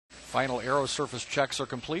Final aero surface checks are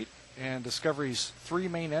complete, and Discovery's 3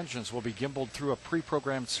 main engines will be gimbaled through a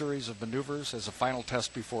pre-programmed series of maneuvers as a final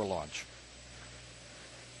test before launch.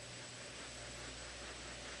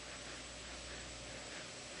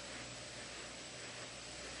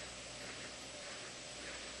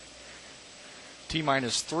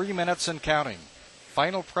 T-minus 3 minutes and counting.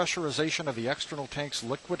 Final pressurization of the external tank's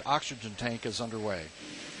liquid oxygen tank is underway.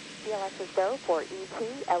 CLS is go for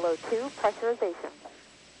ET LO2 pressurization.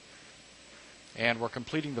 And we're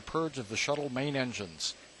completing the purge of the shuttle main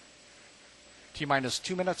engines. T-minus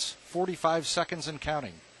 2 minutes, 45 seconds and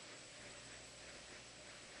counting.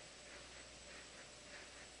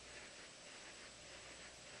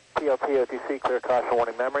 PLT, OTC, clear caution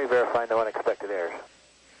warning memory, verify no unexpected errors.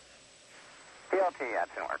 PLT,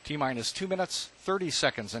 absent work. T-minus 2 minutes, 30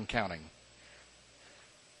 seconds and counting.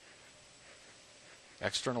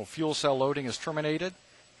 External fuel cell loading is terminated,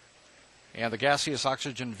 and the gaseous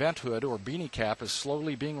oxygen vent hood, or beanie cap, is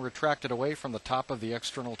slowly being retracted away from the top of the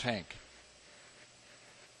external tank.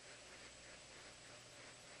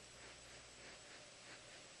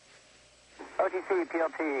 OTC,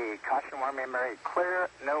 PLT, caution warning memory, clear,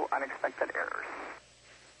 no unexpected errors.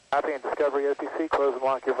 Copy and Discovery OTC, close and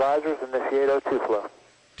lock your visors, initiate O2 flow.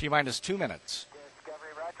 T-minus 2 minutes.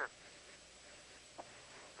 Discovery, roger.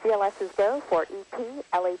 CLS is go for EP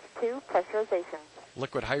LH2 pressurization.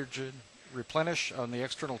 Liquid hydrogen replenish on the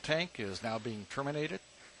external tank is now being terminated.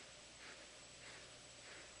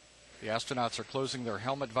 The astronauts are closing their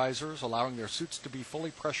helmet visors, allowing their suits to be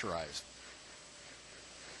fully pressurized.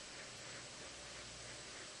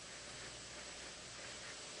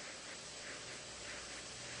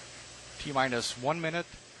 T-minus 1 minute,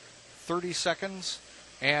 30 seconds,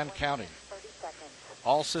 and counting. 30 seconds.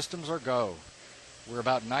 All systems are go. We're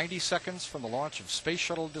about 90 seconds from the launch of Space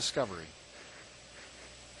Shuttle Discovery.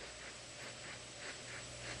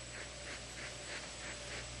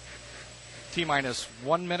 T-minus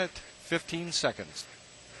 1 minute, 15 seconds.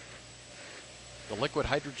 The liquid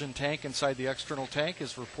hydrogen tank inside the external tank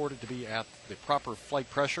is reported to be at the proper flight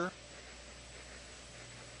pressure.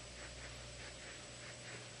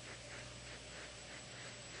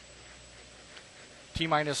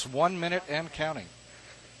 T-minus 1 minute and counting.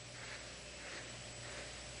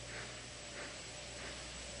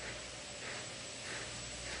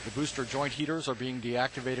 The booster joint heaters are being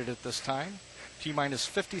deactivated at this time. T-minus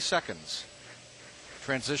 50 seconds.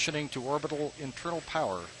 Transitioning to orbital internal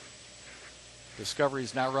power. Discovery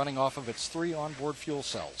is now running off of its 3 onboard fuel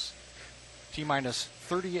cells. T-minus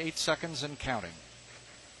 38 seconds and counting.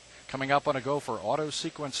 Coming up on a go for auto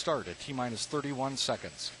sequence start at T-minus 31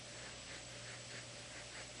 seconds.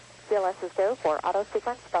 CLS is go for auto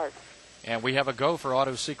sequence start. And we have a go for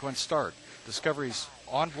auto sequence start. Discovery's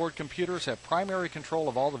onboard computers have primary control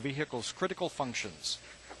of all the vehicle's critical functions.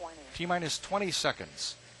 20. T-minus 20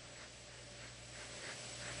 seconds.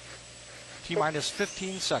 T-minus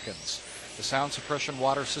 15 seconds. The sound suppression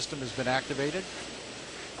water system has been activated.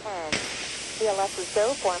 10. CLS is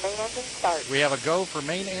go for main engine start. We have a go for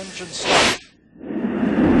main engine start.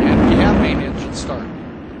 And we have main engine start.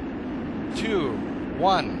 2,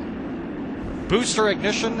 1. Booster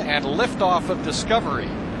ignition and liftoff of Discovery,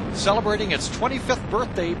 celebrating its 25th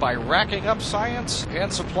birthday by racking up science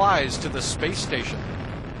and supplies to the space station.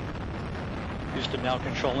 Houston now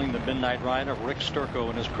controlling the midnight ride of Rick Sturckow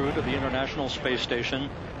and his crew to the International Space Station.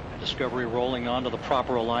 Discovery rolling on to the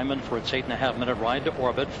proper alignment for its 8.5-minute ride to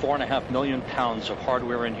orbit. 4.5 million pounds of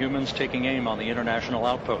hardware and humans taking aim on the International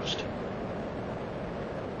Outpost.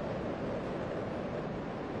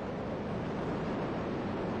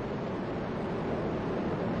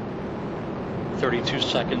 "32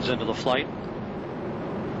 seconds into the flight.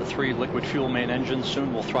 The 3 liquid fuel main engines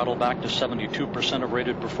soon will throttle back to 72% of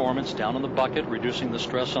rated performance, down in the bucket, reducing the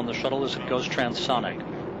stress on the shuttle as it goes transonic.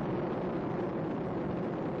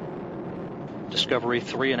 Discovery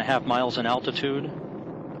 3.5 miles in altitude,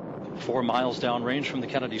 4 miles downrange from the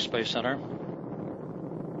Kennedy Space Center.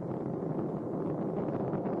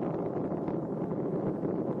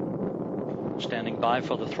 Standing by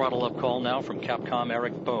for the throttle up call now from Capcom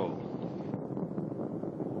Eric Bowe.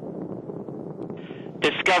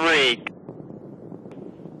 Discovery.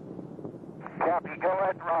 Copy, go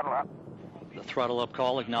ahead, throttle up. The throttle up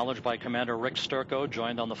call acknowledged by Commander Rick Sturckow,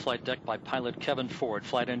 joined on the flight deck by pilot Kevin Ford,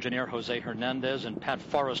 flight engineer Jose Hernandez, and Pat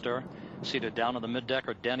Forrester. Seated down on the middeck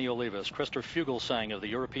are Danny Olivas, Christopher Fugelsang of the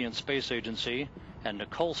European Space Agency, and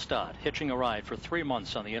Nicole Stott, hitching a ride for 3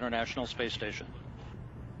 months on the International Space Station.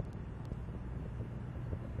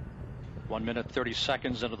 1 minute 30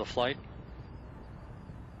 seconds into the flight.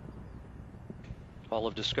 All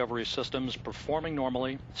of Discovery's systems performing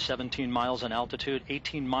normally. 17 miles in altitude,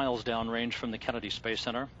 18 miles downrange from the Kennedy Space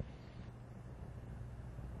Center.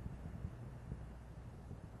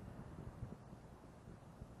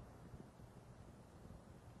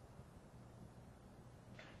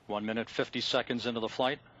 One minute, 50 seconds into the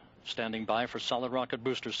flight. Standing by for solid rocket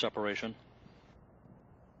booster separation.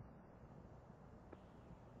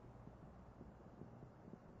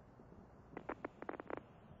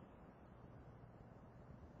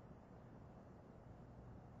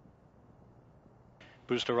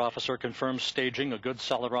 Booster officer confirms staging a good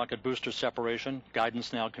solid rocket booster separation.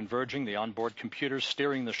 Guidance now converging. The onboard computers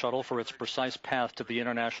steering the shuttle for its precise path to the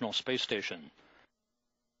International Space Station.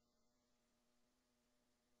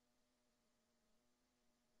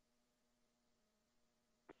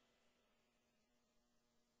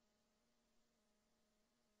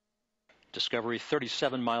 Discovery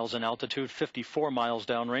 37 miles in altitude, 54 miles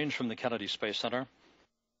downrange from the Kennedy Space Center.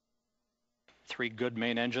 3 good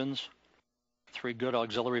main engines. 3 good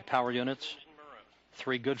auxiliary power units,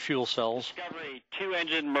 3 good fuel cells. Discovery,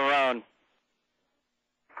 2-engine Maroon.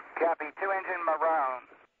 Copy, 2-engine Maroon.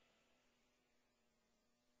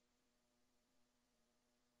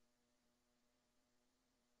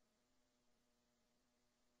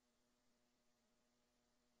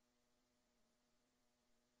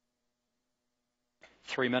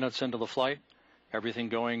 Three minutes into the flight, everything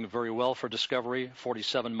going very well for Discovery.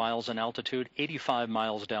 47 miles in altitude, 85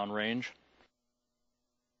 miles downrange.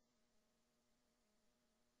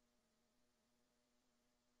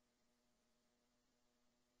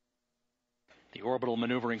 The orbital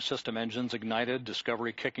maneuvering system engines ignited.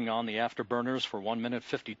 Discovery kicking on the afterburners for 1 minute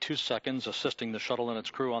 52 seconds, assisting the shuttle and its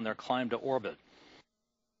crew on their climb to orbit.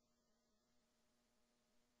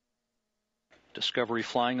 Discovery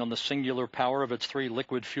flying on the singular power of its 3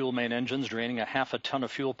 liquid fuel main engines, draining a half a ton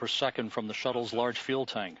of fuel per second from the shuttle's large fuel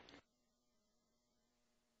tank.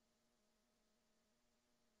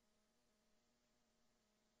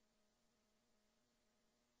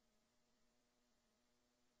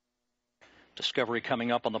 Discovery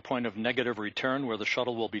coming up on the point of negative return, where the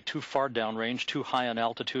shuttle will be too far downrange, too high in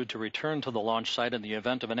altitude to return to the launch site in the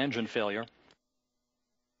event of an engine failure.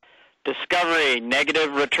 Discovery,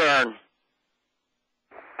 negative return.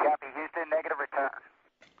 Copy, Houston, negative return.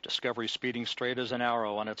 Discovery speeding straight as an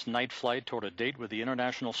arrow on its night flight toward a date with the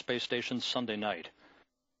International Space Station Sunday night.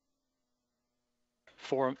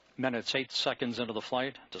 4 minutes, 8 seconds into the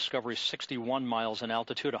flight. Discovery 61 miles in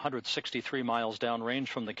altitude, 163 miles downrange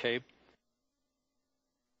from the Cape.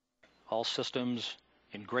 All systems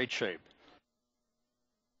in great shape.